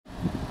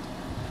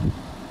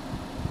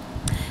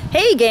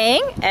Hey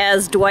gang,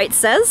 as Dwight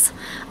says.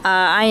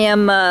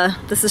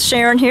 This is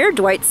Sharon here,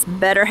 Dwight's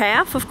better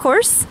half, of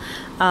course.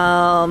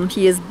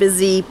 He is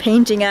busy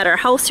painting at our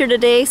house here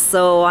today,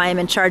 so I am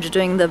in charge of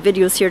doing the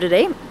videos here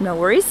today. No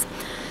worries.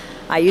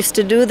 I used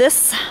to do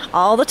this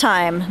all the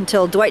time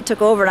until Dwight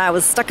took over and I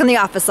was stuck in the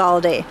office all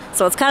day.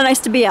 So it's kind of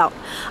nice to be out.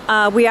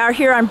 We are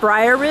here on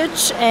Briar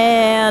Ridge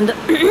and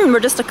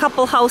we're just a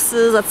couple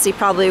houses, let's see,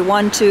 probably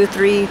 1, 2,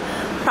 3,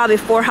 probably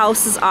 4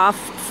 houses off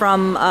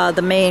from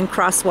the main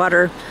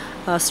Crosswater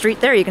street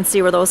there. You can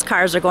see where those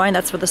cars are going.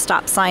 That's where the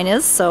stop sign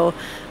is. So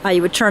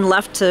you would turn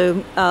left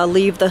to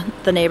leave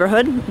the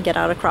neighborhood and get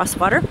out of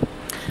Crosswater.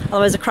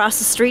 Otherwise, across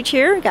the street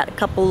here, got a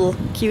couple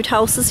cute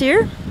houses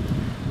here.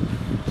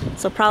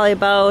 So probably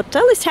about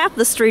at least half of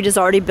the street is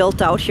already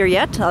built out here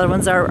yet. Other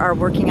ones are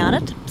working on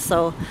it.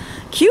 So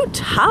cute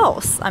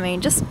house. I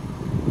mean, just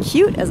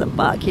cute as a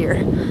bug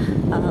here.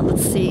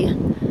 Let's see.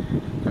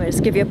 Let me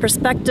just give you a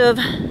perspective.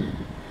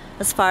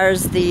 As far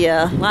as the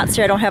lots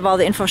here, I don't have all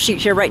the info sheet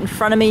here right in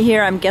front of me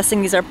here. I'm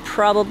guessing these are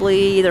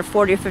probably either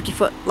 40 or 50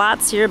 foot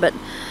lots here, but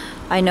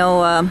I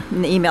know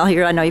in the email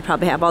here, I know you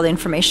probably have all the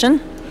information.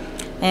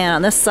 And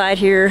on this side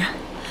here,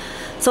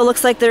 so it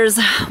looks like there's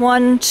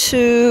probably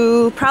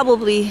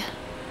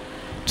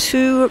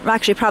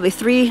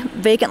 3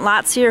 vacant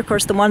lots here. Of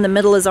course, the one in the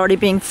middle is already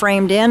being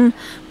framed in,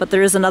 but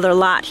there is another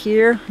lot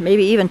here,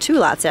 maybe even 2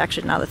 lots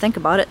actually, now that I think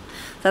about it.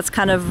 That's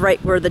kind of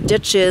right where the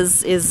ditch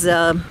is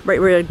right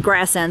where the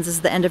grass ends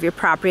is the end of your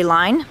property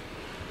line.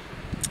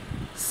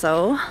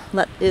 So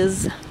let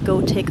us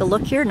go take a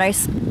look here.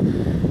 Nice,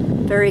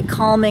 very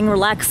calming,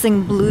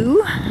 relaxing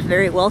blue,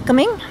 very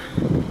welcoming.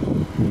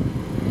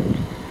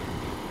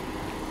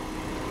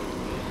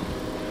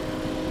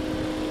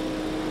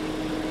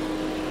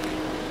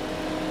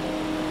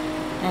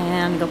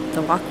 And go up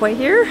the walkway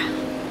here.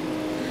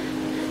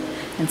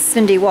 And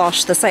Cindy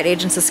Walsh, the site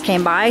agent, just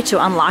came by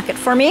to unlock it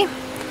for me.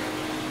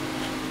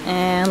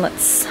 And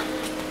let's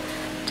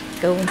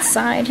go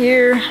inside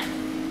here.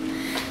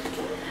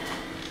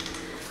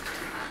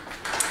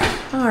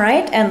 All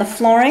right, and the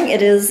flooring,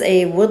 it is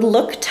a wood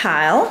look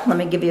tile. Let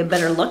me give you a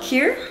better look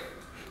here.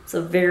 It's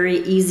a very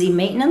easy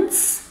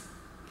maintenance.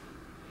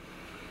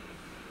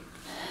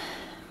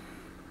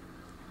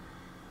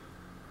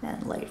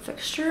 And light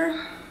fixture.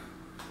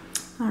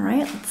 All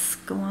right, let's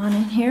go on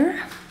in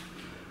here.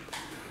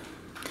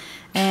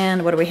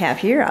 And what do we have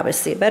here?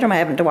 Obviously a bedroom. I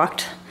haven't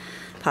walked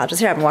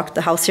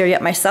the house here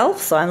yet myself,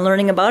 so I'm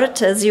learning about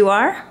it as you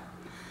are.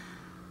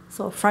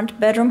 So front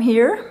bedroom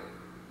here.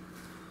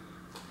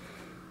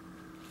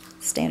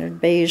 Standard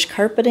beige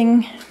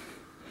carpeting.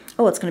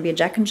 Oh, it's going to be a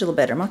Jack and Jill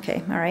bedroom.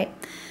 Okay, all right.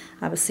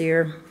 Obviously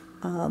your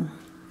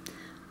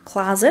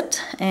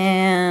closet.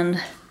 And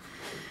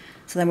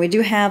so then we do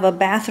have a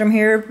bathroom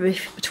here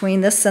between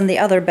this and the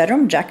other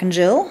bedroom, Jack and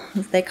Jill,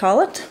 as they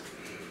call it.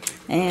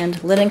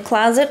 And linen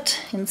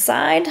closet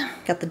inside.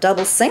 Got the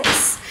double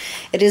sinks.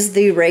 It is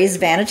the raised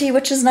vanity,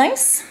 which is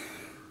nice.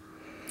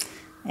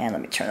 And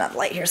let me turn that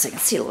light here so you can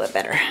see a little bit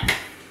better.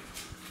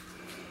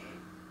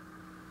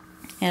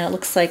 And it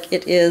looks like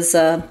it is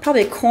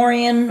probably a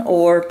Corian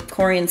or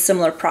Corian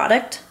similar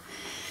product.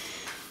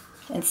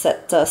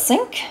 Inset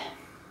sink.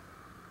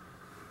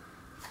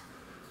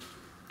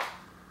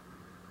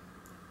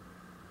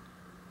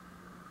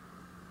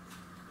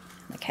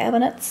 The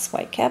cabinets,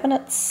 white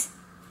cabinets.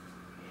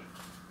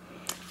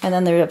 And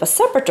then they have a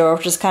separate door,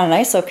 which is kind of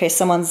nice. Okay,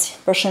 someone's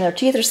brushing their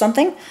teeth or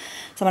something.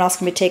 Someone else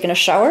can be taking a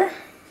shower.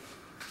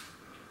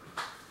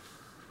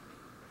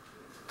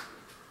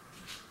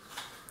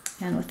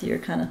 And with your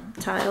kind of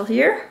tile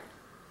here.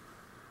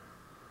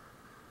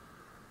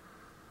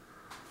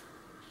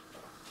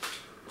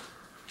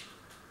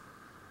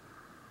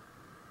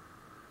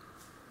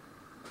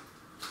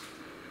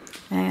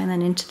 And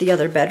then into the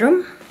other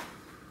bedroom.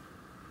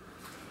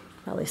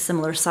 Probably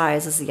similar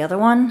size as the other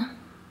one.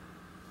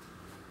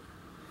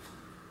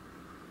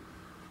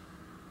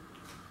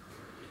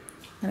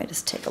 Let me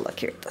just take a look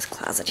here at this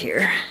closet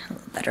here. A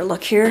little better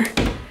look here.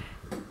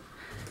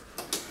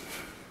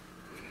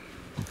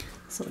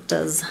 So it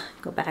does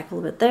go back a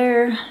little bit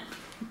there,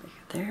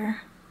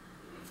 there.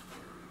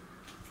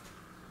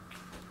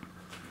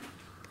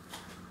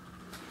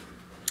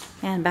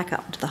 And back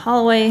out into the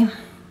hallway.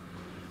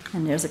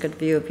 And there's a good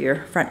view of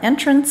your front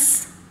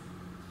entrance.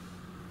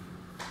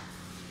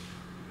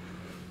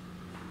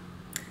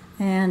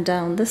 And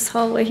down this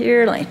hallway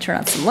here, let me turn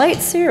on some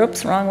lights here.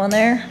 Oops, wrong one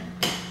there.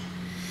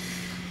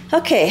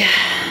 Okay,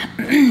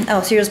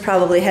 oh, so here's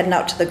probably heading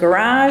out to the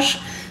garage.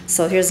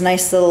 So here's a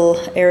nice little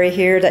area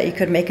here that you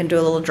could make into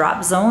a little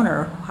drop zone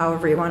or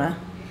however you want to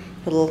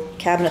put a little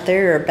cabinet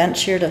there or a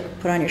bench here to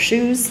put on your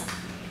shoes.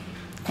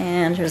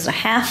 And here's a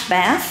half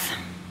bath.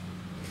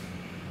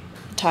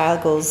 The tile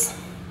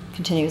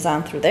continues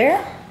on through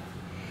there.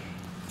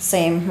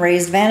 Same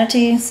raised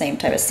vanity, same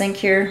type of sink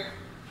here.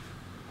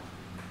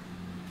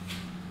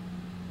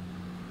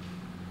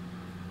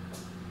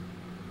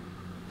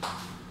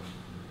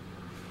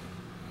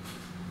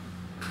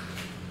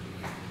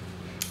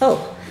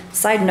 Oh,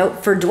 side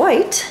note for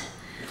Dwight,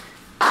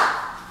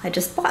 I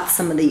just bought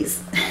some of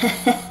these.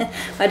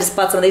 I just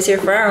bought some of these here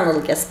for our own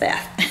little guest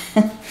bath.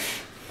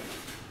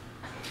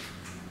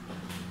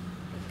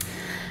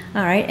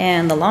 All right,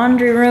 and the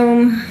laundry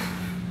room.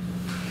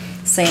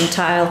 Same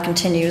tile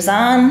continues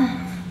on.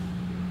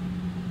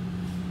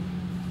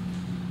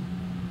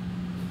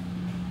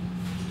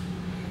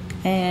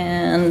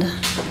 And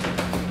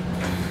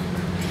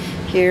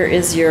here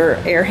is your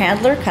air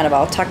handler, kind of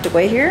all tucked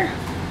away here.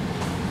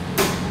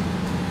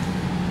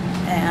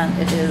 And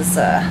it is,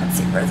 let's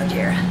see, where is it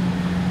here?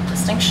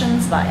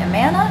 Distinctions by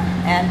Amana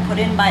and put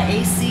in by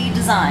AC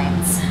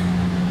Designs.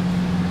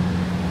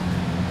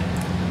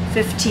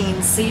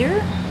 15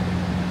 SEER.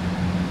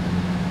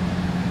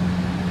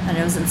 And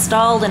it was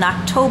installed in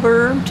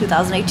October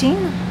 2018.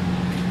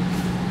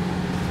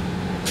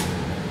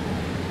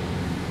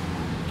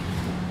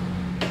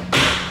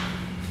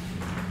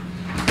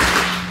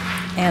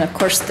 And of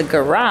course the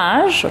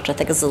garage, which I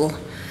think is a little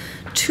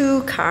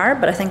 2-car,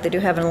 but I think they do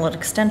have a little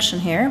extension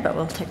here, but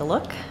we'll take a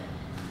look.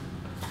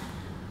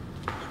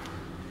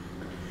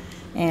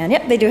 And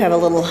yep, they do have a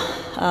little,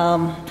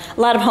 a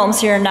lot of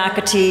homes here in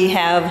Nocatee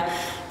have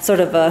sort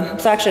of a,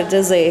 so actually it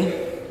is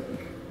a,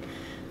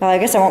 well, I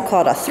guess I won't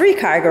call it a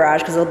 3-car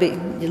garage because it'll be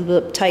a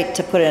little bit tight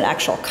to put an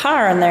actual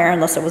car in there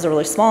unless it was a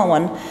really small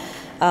one.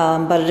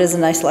 But it is a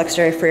nice little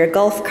extra area for your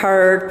golf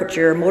cart, put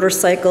your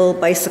motorcycle,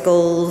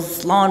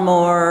 bicycles,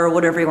 lawnmower,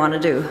 whatever you want to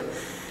do.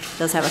 It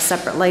does have a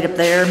separate light up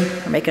there.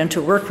 We're making it into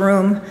a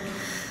workroom.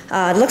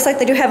 It looks like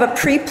they do have a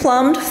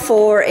pre-plumbed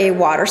for a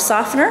water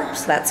softener,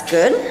 so that's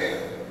good.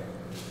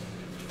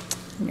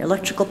 And your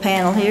electrical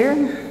panel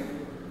here.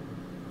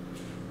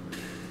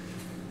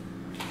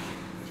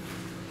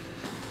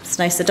 It's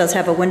nice it does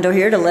have a window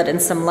here to let in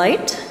some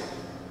light.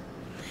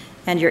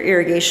 And your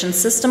irrigation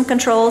system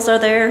controls are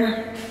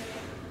there.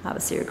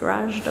 Obviously your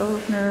garage door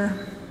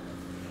opener.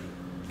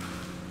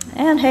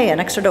 And hey, an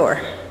extra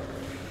door.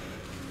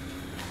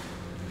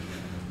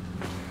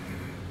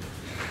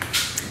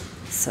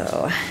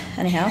 So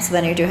anyhow, so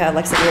then you do have,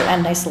 like I said,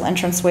 a nice little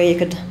entranceway.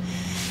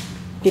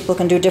 People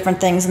can do different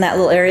things in that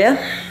little area.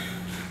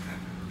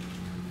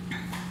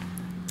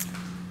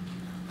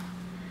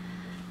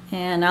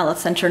 And now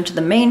let's enter into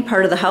the main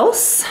part of the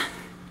house.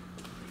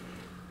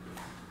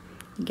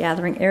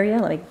 Gathering area.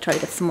 Let me try to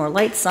get some more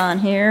lights on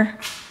here.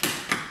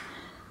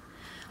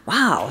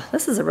 Wow,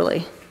 this is a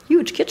really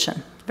huge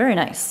kitchen. Very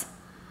nice.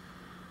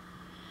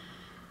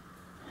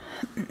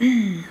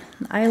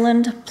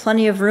 Island,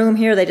 plenty of room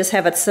here. They just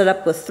have it set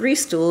up with 3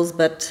 stools,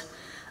 but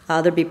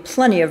there'd be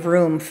plenty of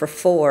room for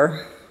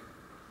 4.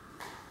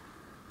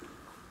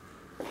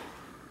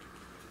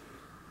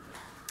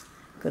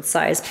 Good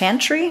size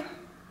pantry.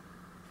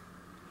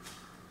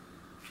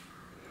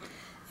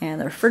 And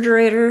the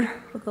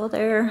refrigerator will go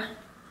there.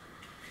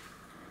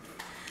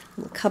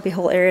 Little cubby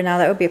hole area. Now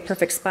that would be a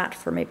perfect spot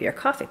for maybe your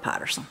coffee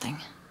pot or something.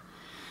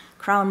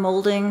 Crown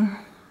molding.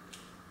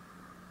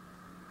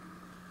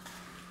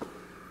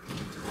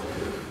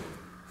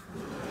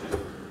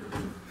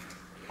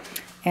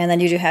 And then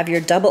you do have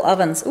your double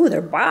ovens. Ooh,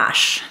 they're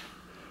Bosch.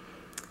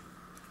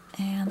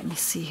 And let me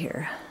see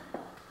here.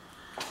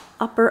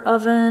 Upper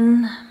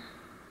oven.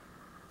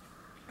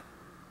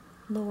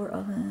 Lower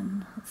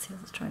oven. Let's see,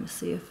 I was trying to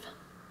see if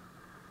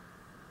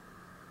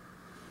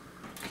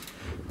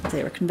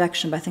they were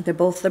convection, but I think they're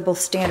both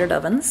standard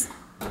ovens.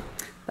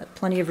 But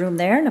plenty of room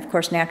there, and of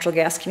course natural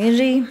gas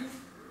community.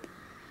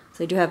 So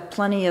they do have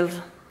plenty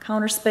of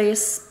counter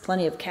space,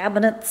 plenty of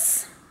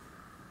cabinets.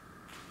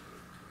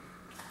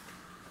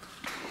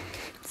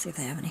 Let's see if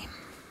they have any.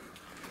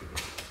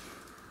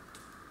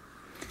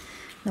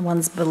 The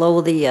ones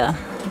below the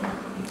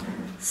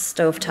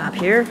stove top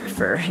here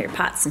for your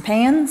pots and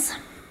pans.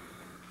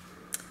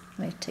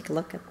 Let me take a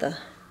look at the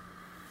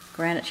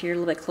granite here a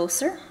little bit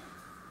closer.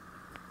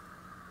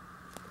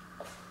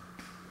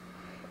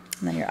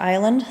 And then your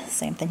island,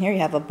 same thing here. You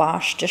have a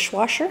Bosch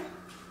dishwasher.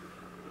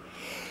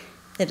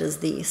 It is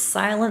the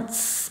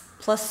Silence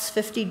plus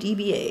 50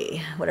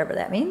 dBA, whatever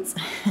that means.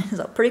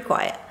 So pretty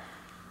quiet.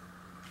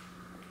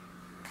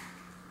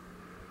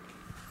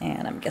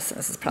 And I'm guessing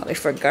this is probably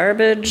for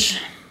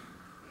garbage.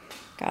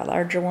 Got a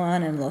larger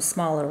one and a little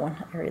smaller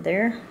one area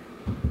there.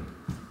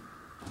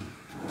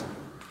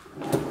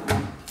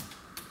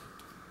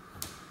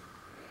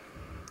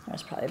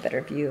 There's probably a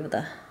better view of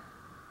the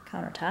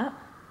countertop.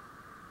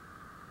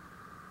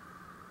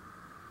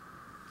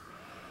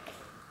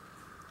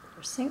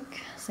 Sink,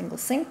 single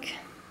sink.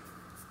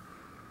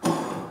 Get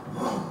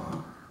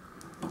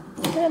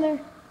in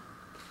there.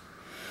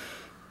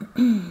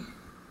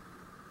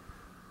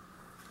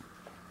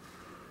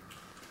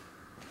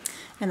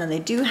 And then they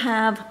do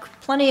have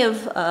plenty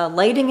of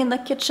lighting in the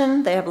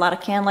kitchen. They have a lot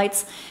of can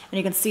lights, and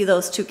you can see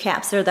those 2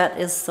 caps there. That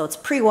is, so it's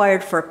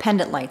pre-wired for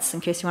pendant lights in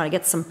case you want to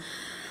get some,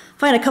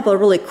 find a couple of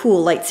really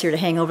cool lights here to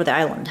hang over the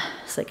island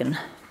so you can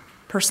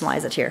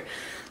personalize it here.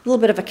 A little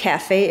bit of a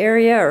cafe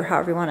area, or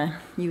however you want to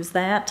use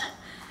that.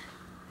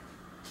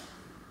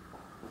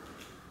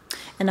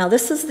 And now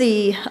this is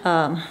the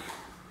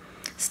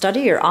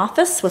study or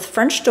office with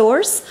French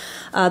doors.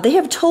 They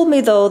have told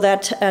me though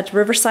that at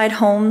Riverside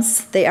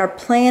Homes, they are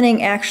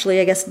planning actually,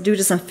 I guess due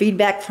to some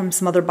feedback from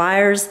some other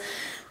buyers,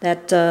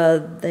 that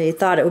they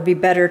thought it would be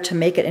better to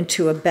make it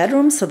into a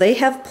bedroom. So they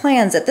have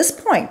plans at this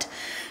point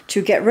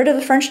to get rid of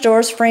the French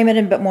doors, frame it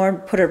in a bit more,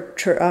 put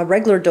a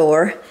regular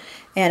door,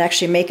 and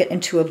actually make it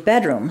into a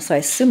bedroom. So I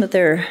assume that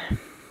they're,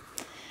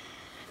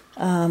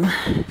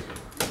 I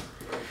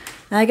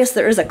guess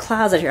there is a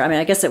closet here. I mean,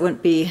 I guess it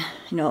wouldn't be,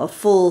 you know, a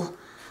full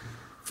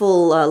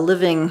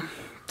living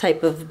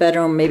type of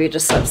bedroom, maybe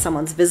just if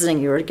someone's visiting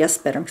you, or a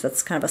guest bedroom, because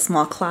that's kind of a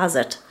small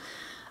closet.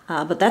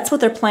 But that's what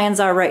their plans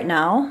are right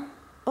now.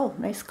 Oh,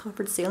 nice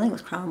coffered ceiling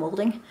with crown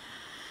molding.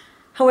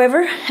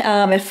 However,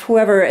 if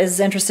whoever is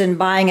interested in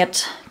buying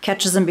it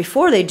catches them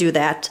before they do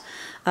that,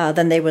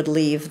 then they would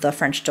leave the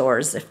French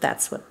doors if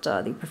that's what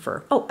they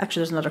prefer. Oh,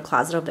 actually there's another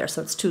closet over there,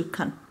 so it's two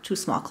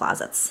small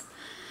closets.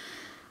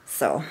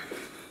 So,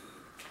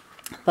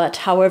 but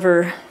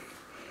however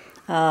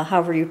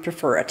you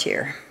prefer it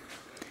here.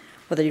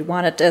 Whether you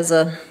want it as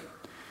a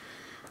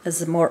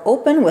more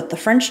open with the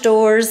French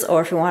doors,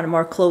 or if you want it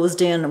more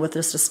closed in with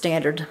just a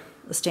standard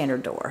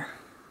door.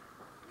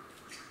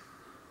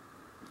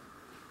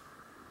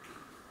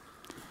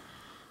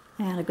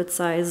 And a good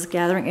size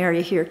gathering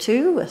area here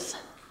too, with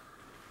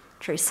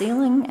tray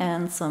ceiling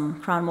and some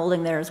crown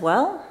molding there as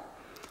well.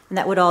 And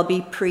that would all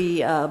be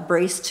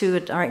pre-braced to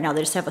it. Right now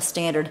they just have a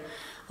standard,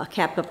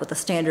 capped up with a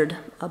standard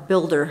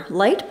builder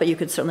light, but you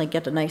could certainly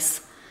get a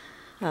nice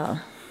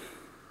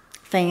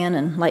fan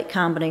and light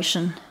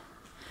combination.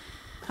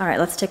 All right,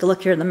 let's take a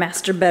look here in the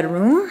master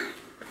bedroom.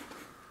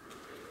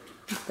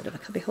 A bit of a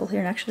cubby hole here,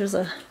 and actually there's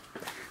a,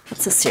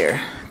 what's this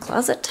here?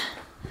 Closet.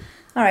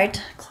 All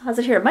right,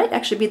 closet here. It might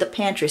actually be the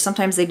pantry.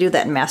 Sometimes they do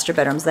that in master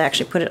bedrooms. They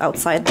actually put it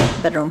outside the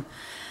bedroom.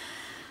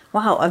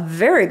 Wow, a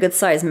very good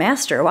size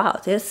master. Wow,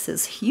 this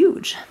is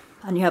huge.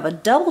 And you have a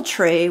double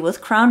tray with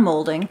crown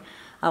molding.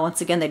 Once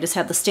again, they just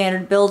have the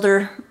standard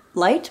builder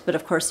light, but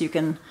of course you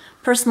can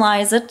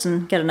personalize it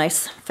and get a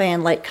nice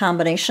fan light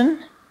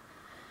combination.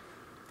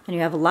 And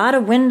you have a lot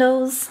of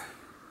windows.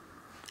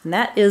 And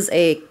that is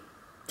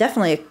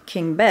definitely a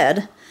king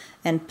bed,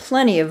 and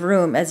plenty of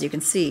room, as you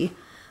can see,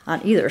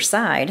 on either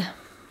side.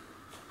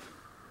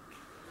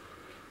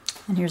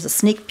 And here's a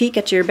sneak peek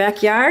at your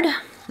backyard,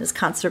 this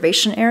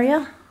conservation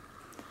area.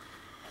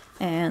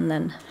 And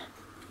then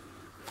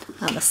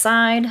on the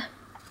side,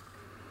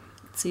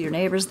 see your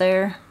neighbors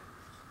there.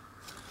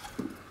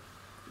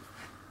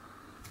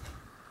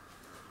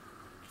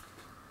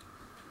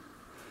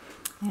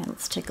 And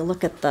let's take a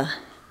look at the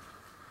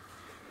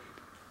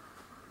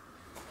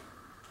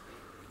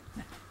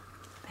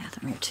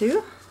bathroom here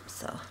too.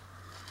 So,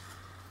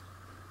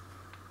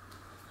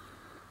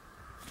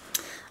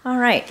 all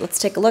right, let's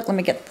take a look. Let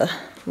me get the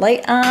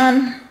light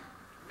on.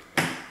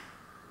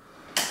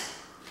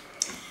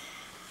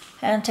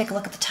 And take a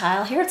look at the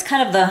tile here. It's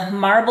kind of the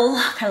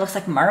marble, kind of looks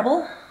like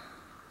marble.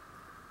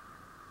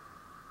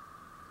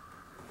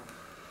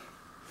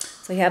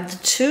 So you have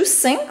the two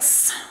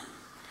sinks.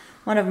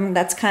 One of them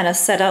that's kind of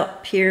set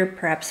up here,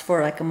 perhaps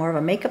for like more of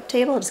a makeup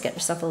table. Just get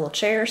yourself a little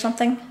chair or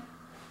something.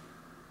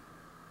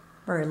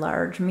 Very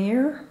large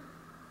mirror.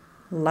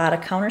 A lot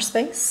of counter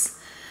space.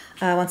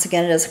 Once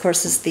again, it is, of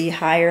course, is the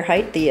higher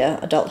height, the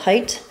adult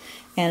height.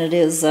 And it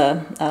is,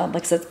 like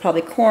I said,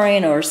 probably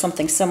chlorine or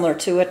something similar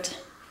to it.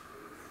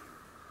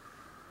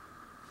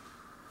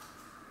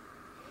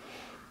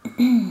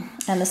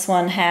 And this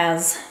one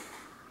has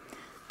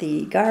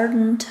the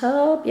garden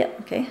tub, yep,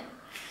 okay,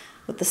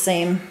 with the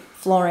same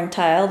flooring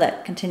tile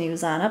that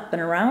continues on up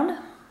and around.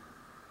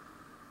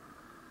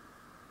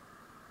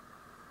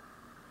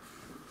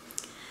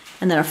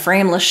 And then a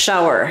frameless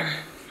shower,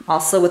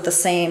 also with the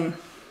same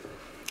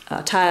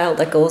tile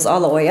that goes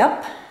all the way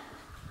up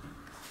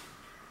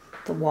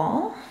the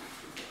wall.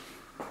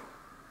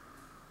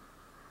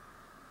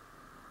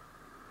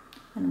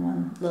 And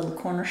one little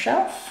corner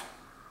shelf.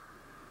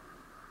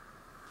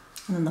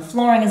 And then the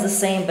flooring is the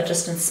same, but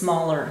just in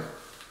smaller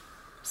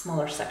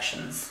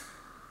sections.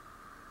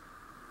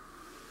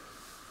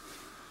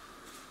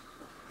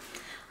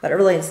 But it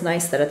really is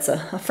nice that it's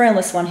a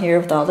frameless one here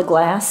with all the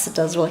glass. It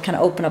does really kind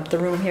of open up the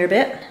room here a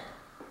bit.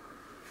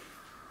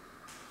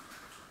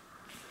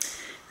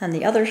 And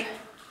the other,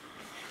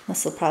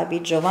 this will probably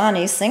be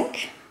Giovanni's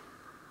sink.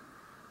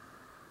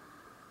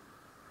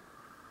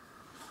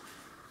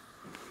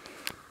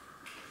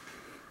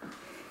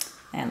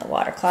 And the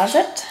water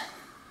closet.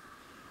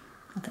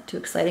 Nothing too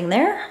exciting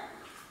there.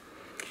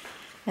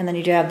 And then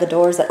you do have the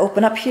doors that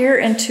open up here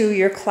into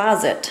your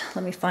closet.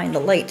 Let me find the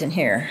light in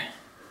here.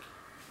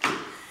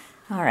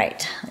 All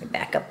right, let me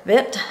back up a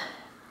bit.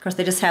 Of course,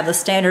 they just have the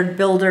standard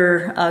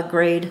builder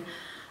grade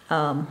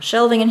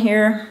shelving in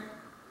here.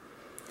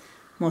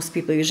 Most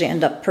people usually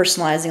end up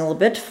personalizing a little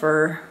bit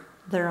for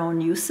their own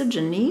usage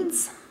and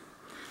needs,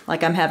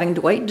 like I'm having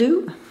Dwight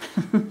do.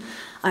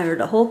 I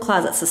ordered a whole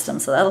closet system,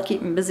 so that'll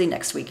keep me busy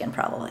next weekend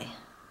probably.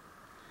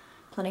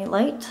 Plenty of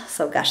light.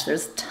 So gosh,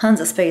 there's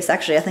tons of space.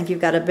 Actually, I think you've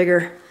got a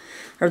bigger,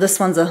 or this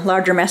one's a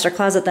larger master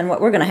closet than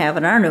what we're gonna have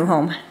in our new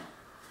home.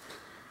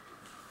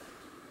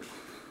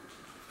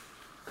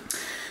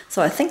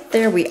 So I think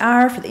there we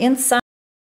are for the inside.